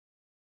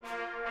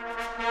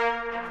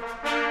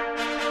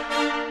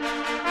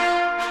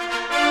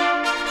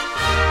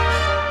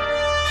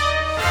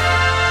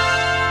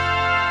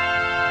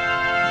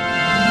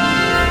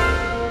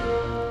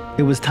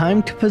was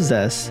time to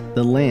possess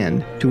the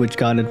land to which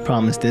God had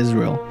promised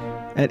Israel.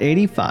 At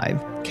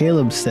 85,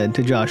 Caleb said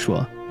to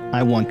Joshua,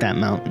 "I want that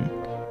mountain."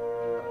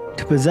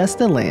 To possess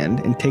the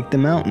land and take the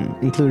mountain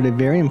included a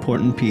very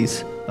important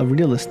piece of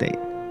real estate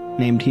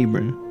named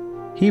Hebron.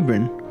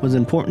 Hebron was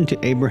important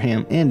to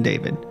Abraham and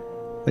David,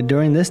 but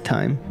during this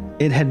time,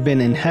 it had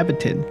been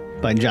inhabited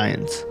by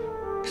giants.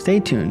 Stay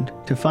tuned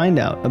to find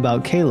out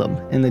about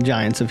Caleb and the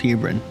giants of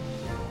Hebron.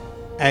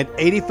 At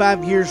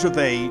 85 years of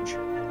age,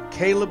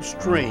 Caleb's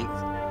strength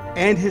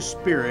and his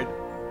spirit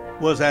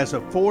was as a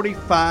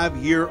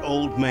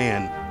 45-year-old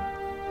man.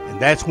 And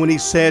that's when he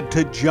said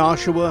to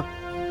Joshua,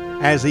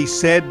 as he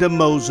said to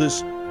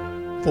Moses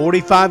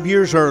 45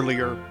 years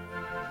earlier,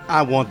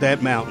 "I want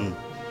that mountain."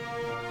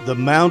 The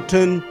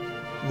mountain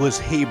was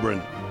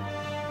Hebron.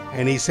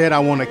 And he said, "I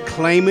want to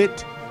claim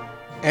it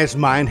as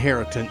my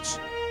inheritance."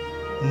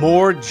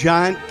 More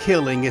giant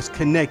killing is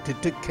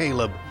connected to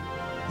Caleb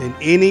than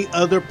any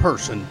other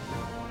person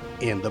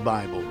in the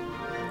Bible.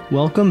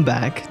 Welcome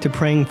back to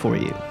Praying For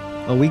You,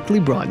 a weekly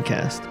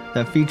broadcast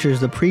that features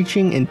the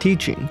preaching and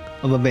teaching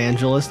of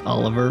evangelist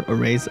Oliver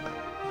Areza.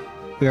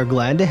 We are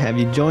glad to have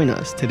you join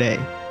us today.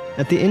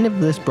 At the end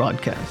of this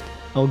broadcast,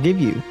 I'll give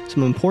you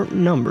some important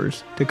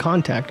numbers to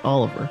contact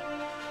Oliver.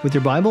 With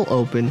your Bible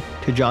open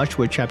to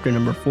Joshua chapter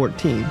number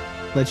 14,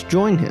 let's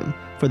join him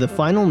for the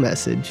final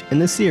message in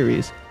the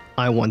series,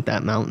 I Want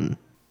That Mountain.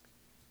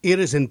 It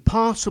is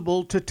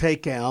impossible to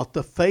take out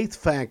the faith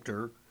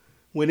factor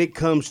when it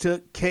comes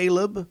to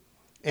Caleb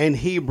and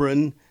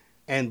Hebron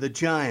and the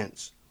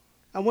giants.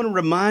 I want to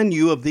remind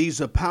you of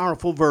these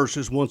powerful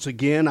verses once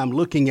again. I'm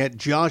looking at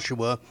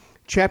Joshua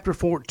chapter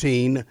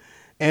 14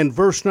 and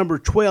verse number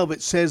 12.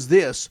 It says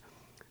this,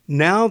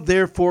 "Now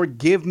therefore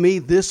give me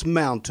this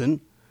mountain,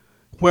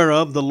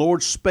 whereof the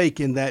Lord spake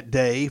in that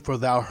day, for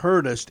thou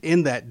heardest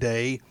in that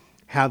day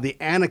how the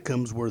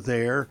Anakims were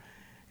there,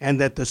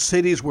 and that the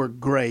cities were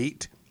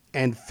great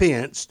and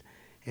fenced."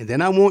 And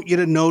then I want you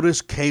to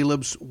notice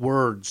Caleb's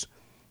words.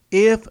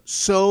 If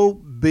so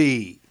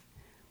be.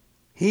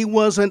 He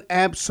wasn't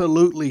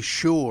absolutely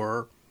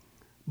sure,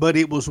 but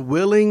he was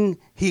willing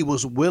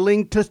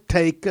to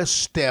take a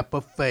step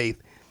of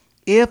faith.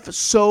 If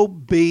so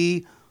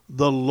be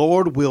the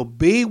Lord will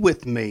be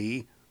with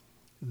me,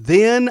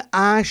 then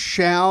I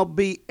shall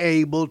be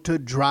able to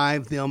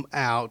drive them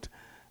out,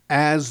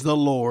 as the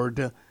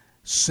Lord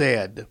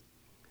said.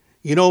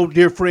 You know,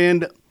 dear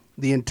friend,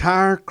 the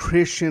entire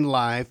Christian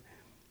life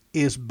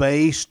is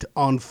based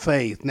on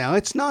faith. Now,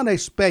 it's not a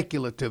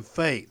speculative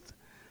faith.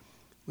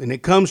 When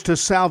it comes to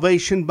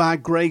salvation by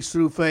grace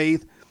through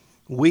faith,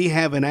 we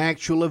have an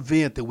actual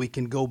event that we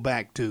can go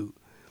back to.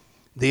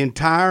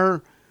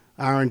 Our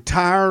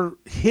entire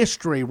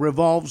history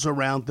revolves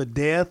around the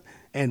death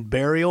and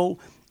burial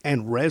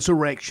and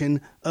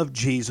resurrection of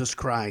Jesus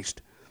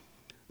Christ.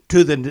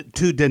 To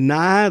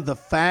deny the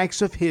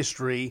facts of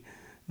history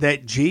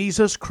that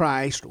Jesus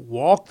Christ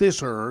walked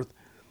this earth,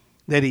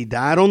 that he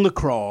died on the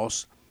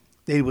cross,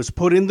 that he was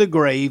put in the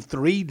grave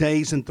 3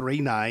 days and 3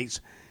 nights,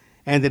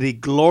 and that he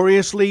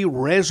gloriously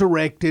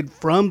resurrected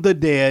from the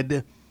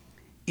dead,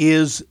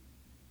 it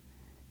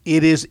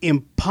is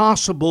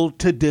impossible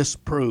to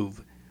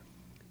disprove.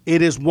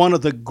 It is one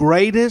of the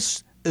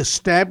greatest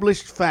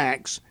established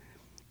facts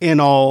in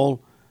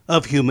all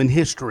of human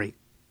history.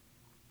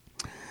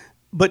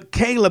 But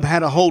Caleb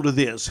had a hold of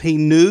this. He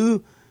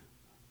knew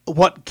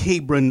he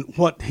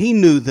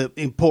knew the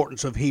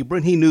importance of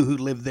Hebron. He knew who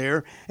lived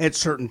there at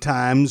certain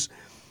times,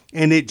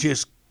 and he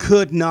just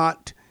could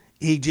not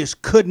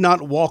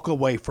walk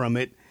away from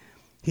it.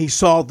 He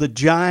saw the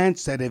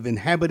giants that have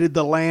inhabited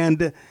the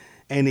land,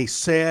 and he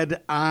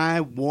said,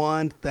 "I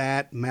want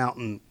that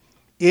mountain.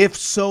 If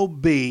so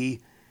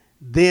be,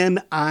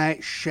 then I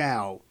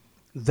shall."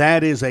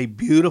 That is a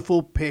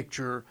beautiful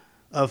picture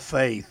of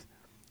faith.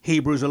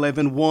 Hebrews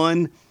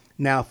 11:1,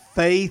 "Now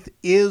faith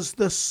is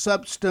the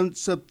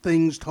substance of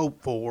things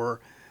hoped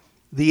for,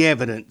 the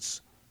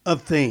evidence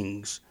of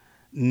things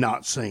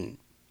not seen."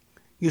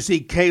 You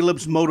see,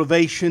 Caleb's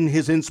motivation,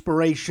 his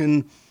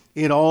inspiration,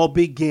 it all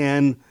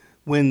began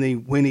when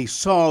he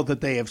saw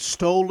that they have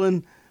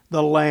stolen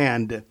the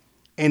land,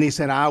 and he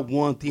said, "I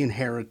want the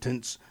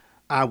inheritance.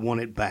 I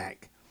want it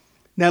back."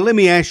 Now, let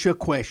me ask you a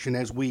question.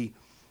 As we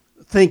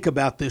think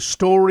about this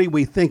story,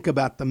 we think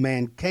about the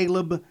man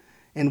Caleb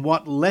and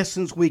what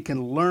lessons we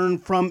can learn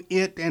from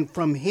it and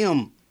from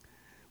him.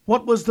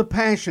 What was the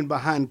passion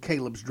behind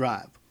Caleb's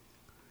drive?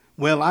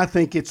 Well, I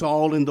think it's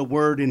all in the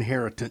word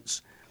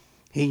inheritance.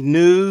 He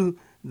knew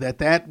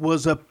that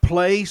was a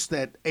place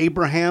that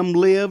Abraham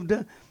lived,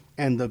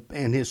 and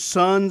his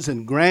sons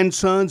and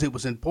grandsons. It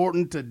was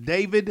important to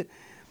David,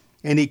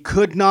 and he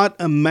could not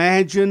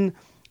imagine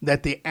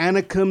that the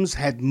Anakims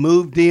had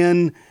moved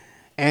in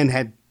and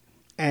had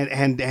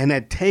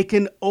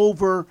taken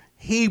over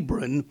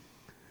Hebron.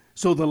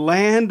 So the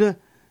land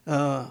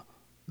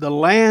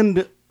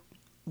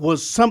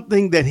was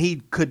something that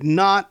he could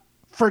not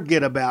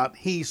forget about.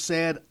 He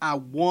said, "I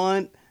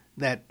want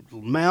that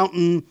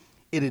mountain.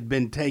 It had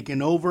been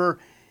taken over,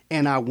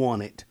 and I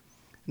want it."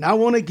 And I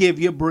want to give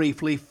you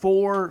briefly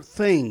 4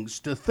 things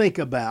to think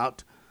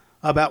about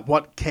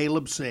what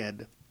Caleb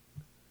said.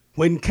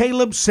 When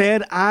Caleb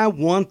said, I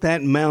want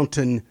that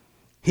mountain,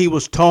 he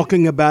was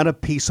talking about a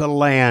piece of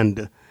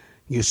land.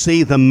 You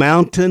see, the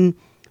mountain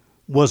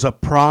was a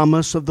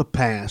promise of the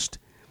past.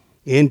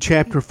 In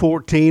chapter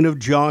 14 of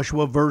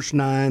Joshua, verse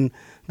 9,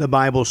 the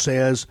Bible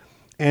says,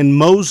 And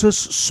Moses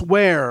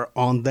sware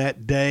on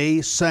that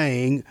day,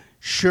 saying,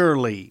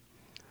 Surely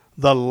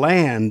the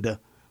land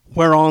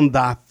whereon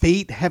thy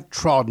feet have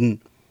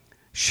trodden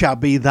shall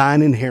be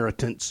thine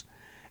inheritance,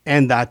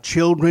 and thy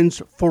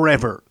children's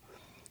forever,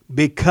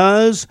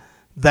 because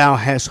thou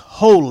hast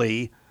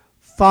wholly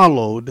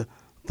followed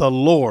the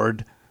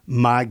Lord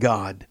my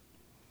God.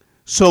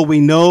 So we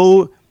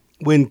know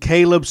when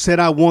Caleb said,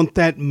 I want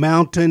that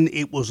mountain,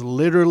 it was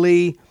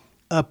literally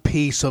a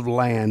piece of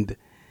land.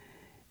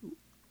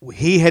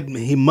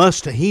 He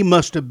must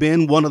have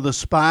been one of the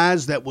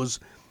spies that was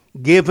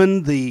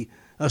given the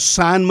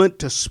assignment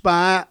to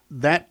spy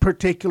that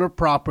particular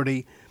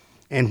property.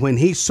 And when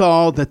he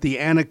saw that the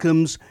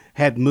Anakims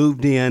had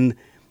moved in,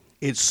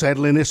 it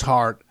settled in his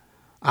heart,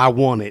 I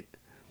want it.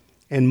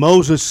 And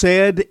Moses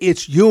said,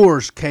 It's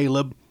yours,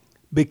 Caleb,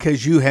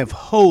 because you have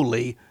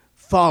wholly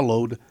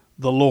followed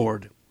the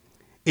Lord.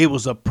 It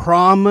was a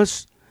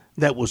promise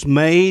that was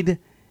made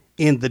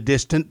in the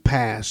distant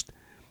past.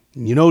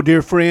 You know,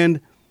 dear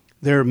friend,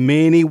 there are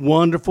many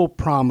wonderful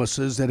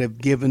promises that have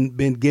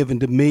been given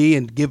to me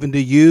and given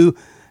to you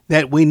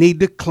that we need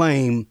to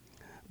claim,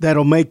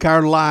 that'll make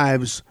our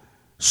lives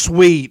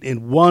sweet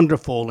and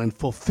wonderful and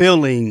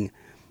fulfilling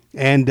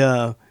and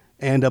a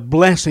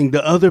blessing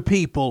to other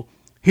people.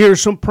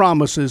 Here's some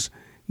promises.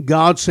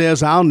 God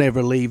says, I'll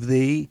never leave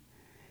thee.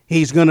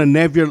 He's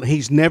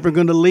never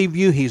going to leave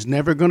you. He's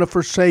never going to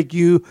forsake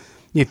you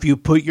if you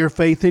put your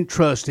faith and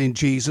trust in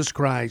Jesus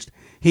Christ.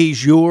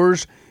 He's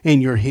yours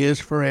and you're his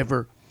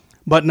forever.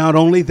 But not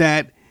only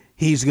that,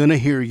 he's going to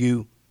hear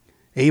you.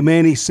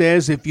 Amen. He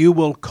says, if you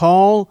will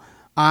call,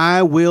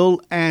 I will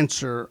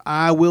answer.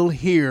 I will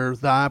hear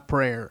thy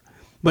prayer.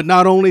 But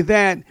not only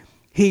that,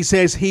 he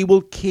says he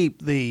will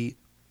keep thee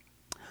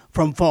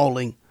from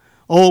falling.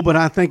 Oh, but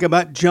I think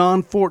about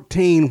John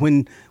 14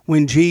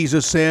 when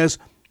Jesus says,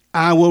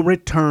 I will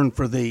return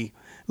for thee.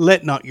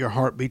 Let not your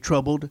heart be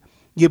troubled.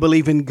 You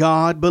believe in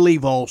God,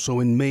 believe also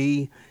in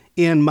me.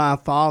 In my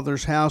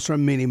Father's house are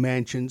many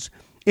mansions.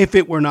 If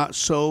it were not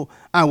so,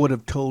 I would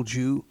have told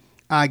you.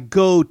 I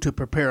go to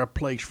prepare a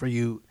place for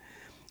you.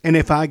 And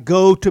if I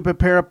go to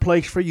prepare a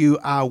place for you,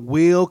 I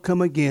will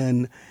come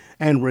again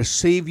and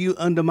receive you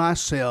unto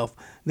myself,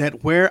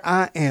 that where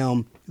I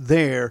am,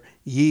 there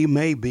ye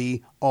may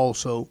be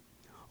also.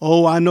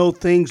 Oh, I know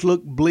things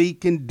look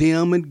bleak and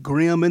dim and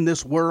grim in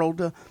this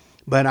world,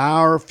 but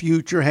our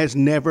future has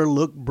never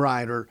looked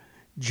brighter.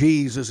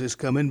 Jesus is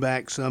coming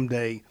back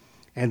someday.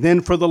 And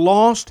then for the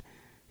lost,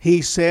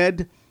 he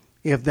said,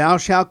 if thou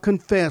shalt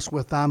confess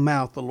with thy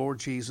mouth the Lord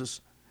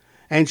Jesus,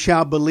 and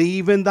shalt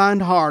believe in thine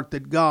heart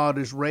that God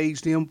has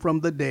raised him from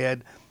the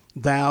dead,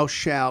 thou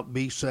shalt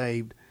be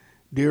saved.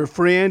 Dear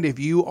friend, if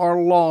you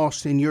are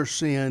lost in your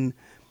sin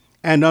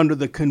and under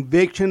the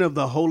conviction of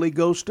the Holy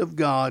Ghost of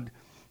God,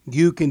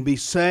 you can be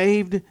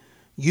saved.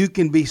 You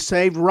can be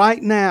saved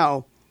right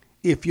now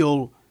if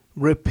you'll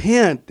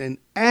repent and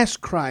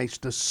ask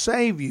Christ to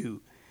save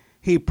you.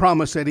 He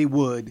promised that he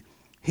would.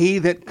 He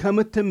that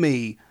cometh to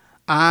me,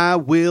 I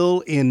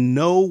will in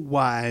no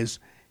wise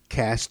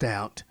cast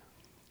out.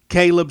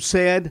 Caleb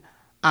said,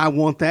 I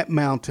want that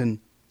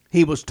mountain.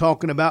 He was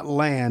talking about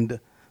land.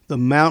 The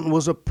mountain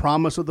was a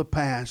promise of the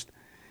past.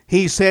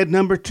 He said,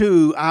 number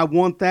 2, I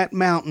want that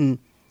mountain.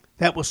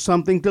 That was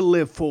something to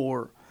live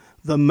for.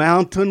 The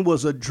mountain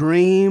was a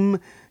dream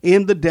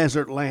in the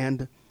desert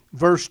land.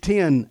 Verse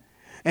 10,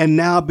 and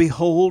now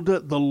behold,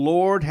 the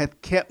Lord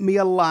hath kept me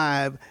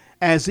alive,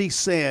 as he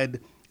said,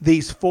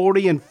 these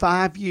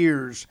 45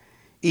 years,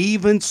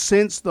 even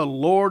since the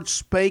Lord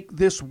spake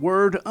this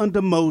word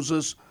unto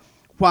Moses,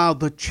 while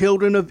the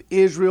children of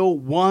Israel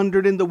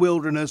wandered in the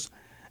wilderness.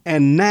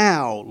 And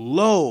now,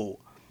 lo,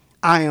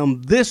 I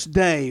am this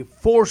day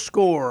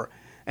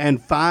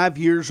 85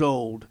 years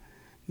old.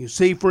 You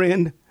see,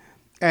 friend,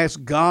 as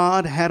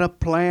God had a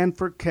plan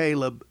for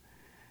Caleb,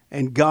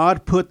 and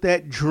God put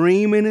that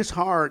dream in his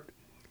heart,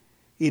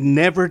 it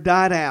never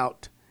died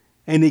out,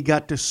 and he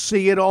got to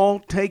see it all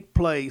take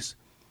place.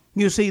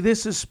 You see,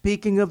 this is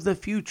speaking of the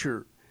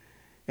future.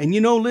 And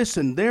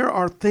listen, there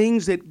are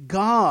things that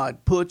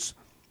God puts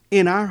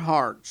in our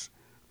hearts,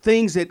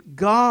 things that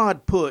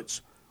God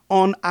puts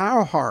on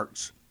our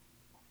hearts.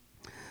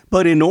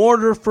 But in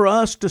order for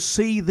us to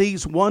see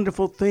these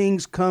wonderful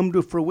things come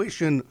to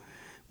fruition,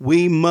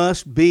 we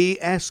must be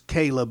as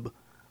Caleb,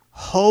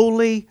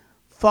 wholly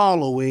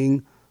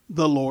following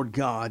the Lord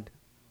God.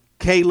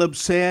 Caleb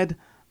said,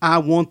 I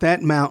want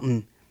that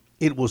mountain.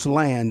 It was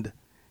land.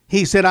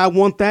 He said, I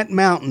want that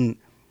mountain.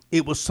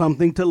 It was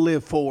something to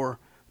live for.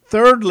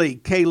 Thirdly,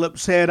 Caleb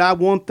said, I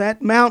want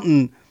that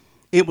mountain.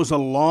 It was a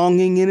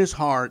longing in his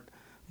heart.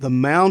 The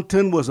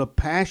mountain was a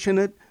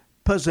passionate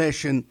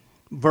possession.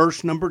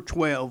 Verse number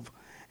 12.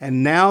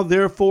 And now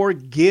therefore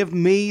give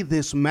me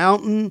this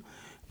mountain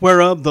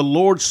whereof the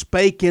Lord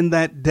spake in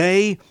that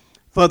day,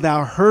 for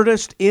thou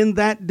heardest in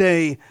that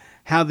day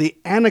how the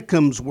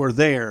Anakims were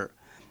there,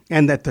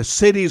 and that the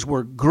cities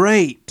were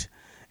great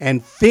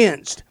and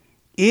fenced.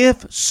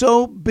 If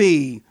so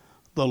be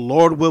the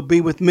Lord will be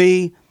with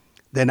me,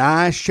 then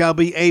I shall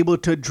be able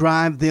to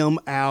drive them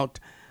out,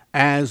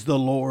 as the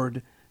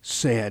Lord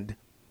said.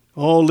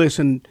 Oh,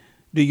 listen,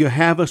 do you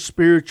have a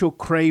spiritual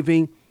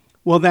craving?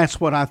 Well,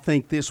 that's what I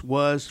think this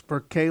was for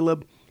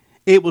Caleb.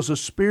 It was a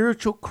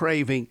spiritual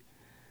craving.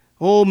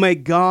 Oh, may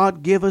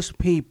God give us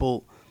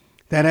people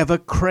that have a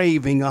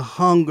craving, a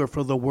hunger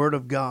for the Word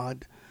of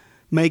God.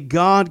 May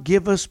God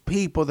give us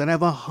people that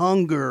have a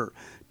hunger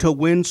to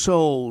win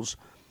souls,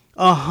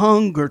 a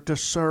hunger to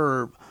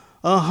serve,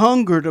 a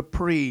hunger to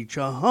preach,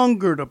 a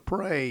hunger to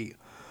pray,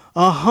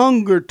 a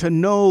hunger to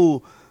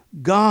know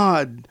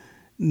God,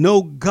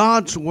 know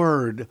God's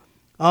Word,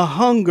 a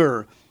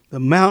hunger. The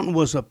mountain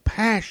was a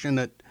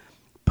passionate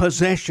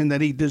possession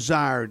that he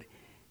desired.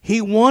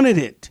 He wanted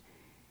it.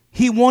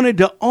 He wanted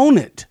to own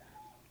it.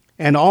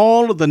 And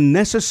all of the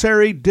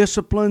necessary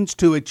disciplines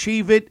to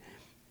achieve it,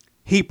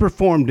 he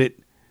performed it.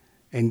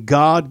 And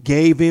God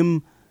gave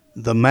him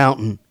the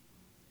mountain.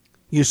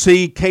 You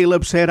see,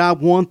 Caleb said, I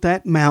want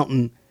that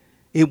mountain.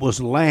 It was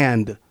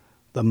land.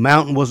 The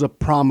mountain was a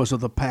promise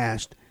of the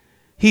past.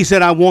 He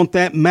said, I want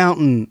that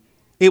mountain.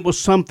 It was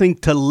something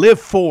to live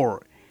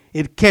for.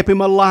 It kept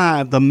him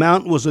alive. The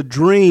mountain was a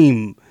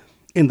dream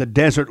in the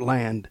desert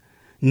land.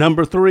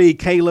 Number 3,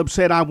 Caleb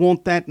said, I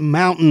want that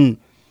mountain.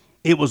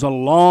 It was a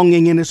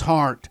longing in his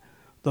heart.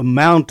 The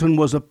mountain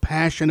was a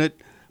passionate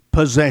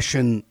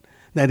possession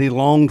that he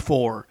longed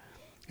for.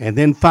 And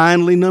then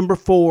finally, number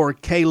 4,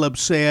 Caleb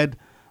said,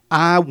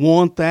 I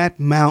want that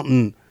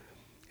mountain.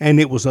 And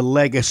it was a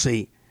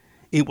legacy.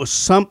 It was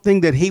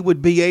something that he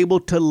would be able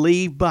to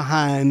leave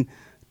behind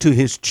to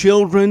his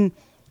children,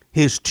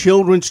 his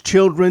children's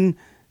children,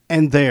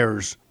 and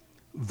theirs.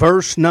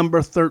 Verse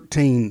number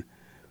 13,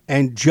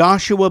 and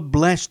Joshua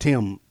blessed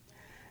him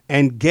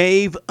and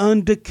gave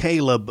unto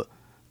Caleb,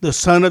 the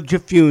son of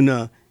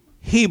Jephunneh,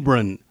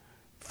 Hebron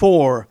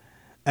for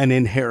an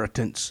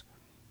inheritance.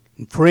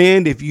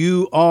 Friend, if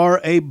you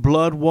are a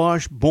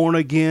blood-washed,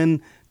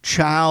 born-again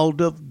child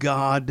of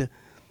God,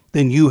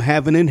 then you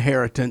have an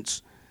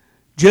inheritance.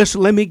 Just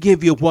let me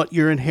give you what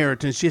your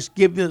inheritance, just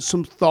give you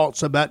some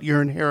thoughts about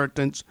your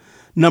inheritance.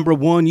 Number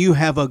 1, you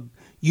have a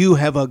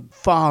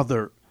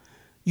Father.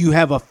 You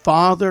have a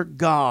Father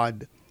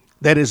God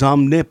that is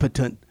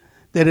omnipotent,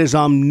 that is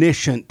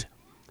omniscient,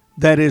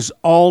 that is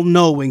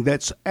all-knowing,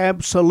 that's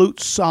absolute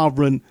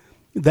sovereign.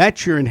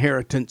 That's your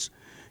inheritance.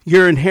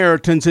 Your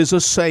inheritance is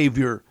a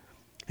Savior,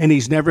 and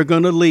He's never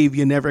going to leave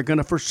you, never going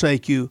to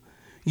forsake you.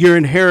 Your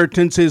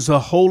inheritance is the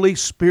Holy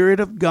Spirit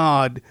of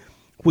God,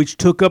 which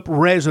took up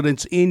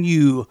residence in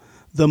you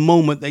the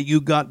moment that you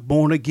got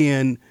born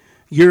again.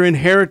 Your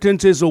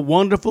inheritance is a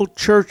wonderful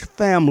church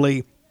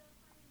family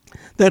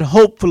that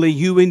hopefully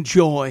you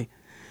enjoy.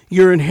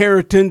 Your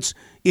inheritance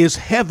is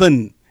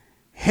heaven.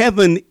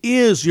 Heaven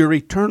is your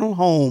eternal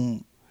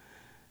home.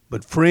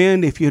 But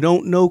friend, if you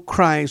don't know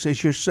Christ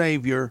as your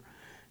Savior,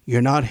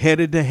 you're not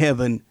headed to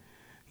heaven.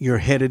 You're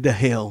headed to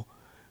hell.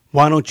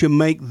 Why don't you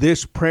make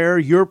this prayer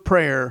your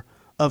prayer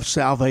of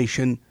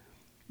salvation?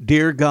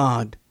 Dear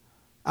God,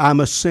 I'm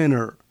a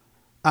sinner.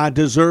 I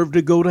deserve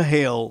to go to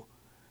hell,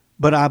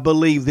 but I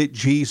believe that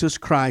Jesus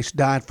Christ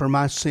died for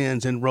my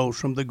sins and rose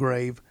from the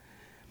grave.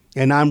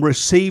 And I'm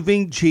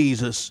receiving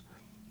Jesus,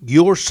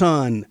 your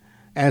Son,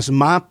 as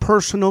my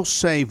personal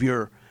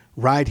Savior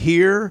right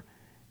here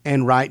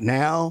and right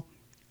now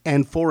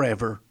and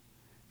forever.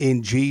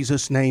 In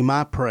Jesus' name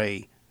I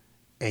pray.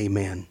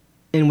 Amen.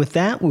 And with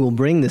that, we will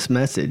bring this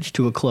message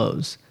to a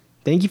close.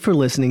 Thank you for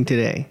listening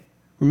today.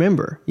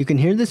 Remember, you can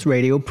hear this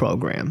radio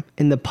program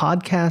in the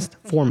podcast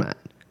format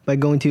by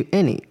going to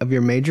any of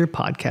your major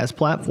podcast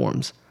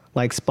platforms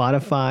like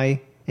Spotify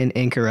and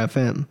Anchor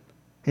FM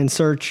and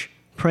search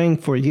Praying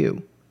for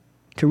You.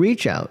 To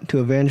reach out to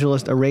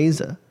Evangelist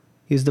Areza,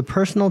 use the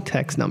personal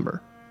text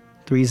number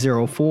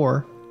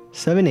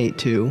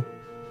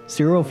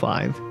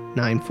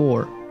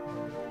 304-782-0594.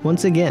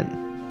 Once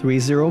again,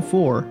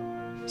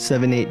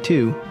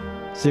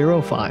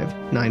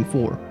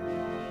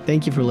 304-782-0594.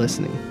 Thank you for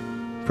listening.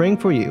 Praying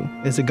for You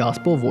is a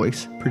Gospel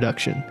Voice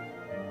production.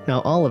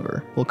 Now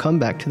Oliver will come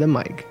back to the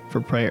mic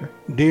for prayer.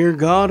 Dear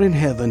God in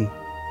heaven,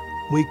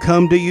 we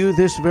come to you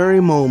this very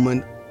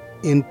moment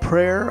in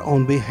prayer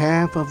on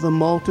behalf of the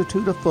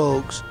multitude of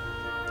folks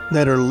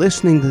that are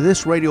listening to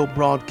this radio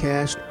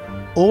broadcast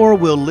or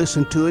will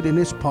listen to it in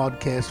its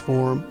podcast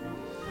form.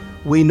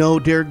 We know,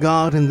 dear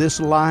God, in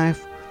this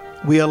life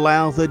we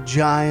allow the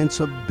giants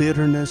of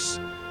bitterness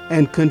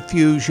and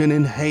confusion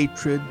and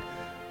hatred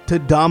to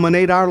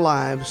dominate our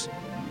lives.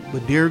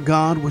 But dear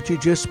God, would you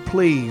just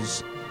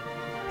please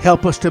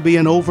help us to be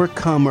an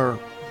overcomer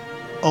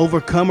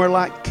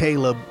like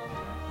Caleb,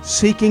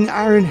 seeking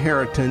our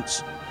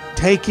inheritance,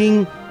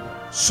 taking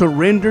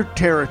surrendered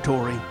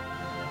territory.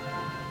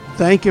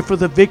 Thank you for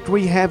the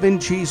victory we have in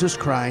Jesus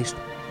Christ.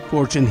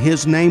 For it's in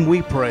his name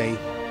we pray.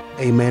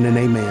 Amen and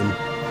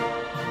amen.